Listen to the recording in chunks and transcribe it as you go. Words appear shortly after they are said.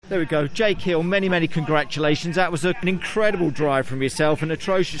There we go, Jake Hill, many congratulations. That was an incredible drive from yourself in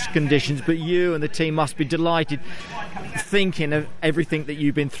atrocious conditions, but you and the team must be delighted thinking of everything that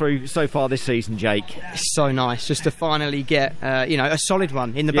you've been through so far this season, Jake. It's so nice just to finally get a solid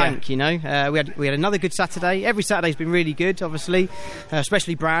one in the bank. We had another good Saturday. Every Saturday's been really good, obviously,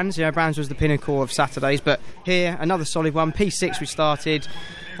 especially Brands. Brands was the pinnacle of Saturdays, but here another solid one. P6 we started,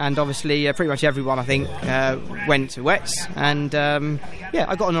 and obviously pretty much everyone I think went to wets, and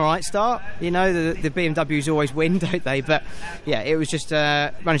I got an alright start. The BMWs always win, don't they? But yeah, it was just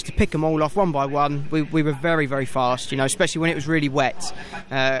managed to pick them all off one by one. We were very fast, especially when it was really wet.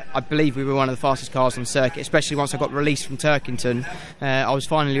 I believe we were one of the fastest cars on the circuit, especially once I got released from Turkington. I was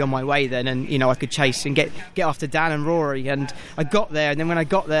finally on my way then, and I could chase and get after Dan and Rory, and I got there, and then when I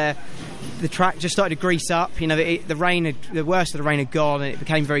got there, the track just started to grease up. The worst of the rain had gone, and it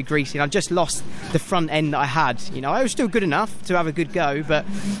became very greasy, and I just lost the front end that I had. I was still good enough to have a good go, but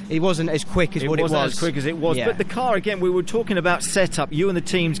it wasn't as quick as what it was. It wasn't as quick as it was. Yeah. But the car, again, we were talking about setup. You and the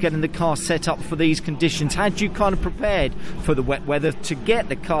teams getting the car set up for these conditions. Had you kind of prepared for the wet weather to get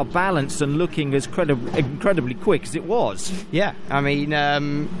the car balanced and looking as incredibly quick as it was? Yeah, I mean,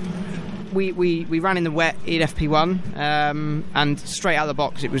 we ran in the wet in FP1, and straight out of the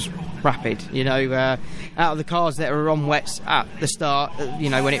box it was rapid. Out of the cars that were on wets at the start,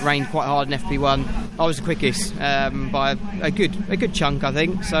 when it rained quite hard in FP1, I was the quickest by a good chunk, I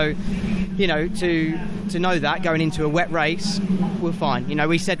think. So, to know that going into a wet race, we're fine.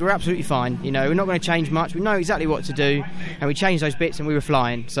 We said we're absolutely fine. We're not going to change much. We know exactly what to do, and we changed those bits, and we were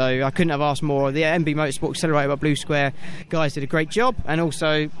flying. So I couldn't have asked more. The MB Motorsport Accelerator by Blue Square guys did a great job, and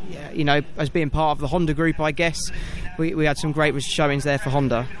also, as being part of the Honda group, I guess we had some great showings there for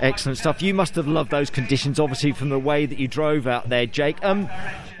Honda. Excellent stuff. You must have loved those conditions, obviously, from the way that you drove out there, Jake.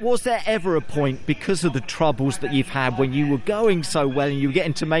 Was there ever a point, because of the troubles that you've had when you were going so well and you were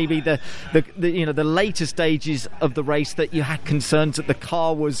getting to maybe the later stages of the race, that you had concerns that the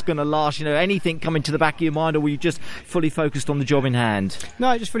car was going to last? Anything coming to the back of your mind, or were you just fully focused on the job in hand?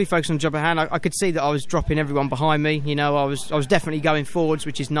 No, just fully focused on the job in hand. I could see that I was dropping everyone behind me. I was definitely going forwards,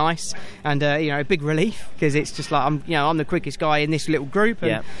 which is nice, and a big relief, because it's just like I'm the quickest guy in this little group.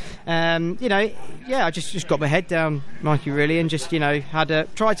 And, I just got my head down, Mikey, really, and just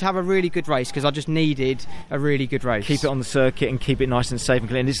tried to have a really good race, because I just needed a really good race. Keep it on the circuit and keep it nice and safe and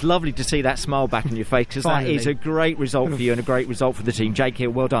clean. It's lovely to see that smile back on your face, because that is a great result for you and a great result for the team. Jake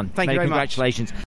Hill, well done. Thank you very much. Congratulations.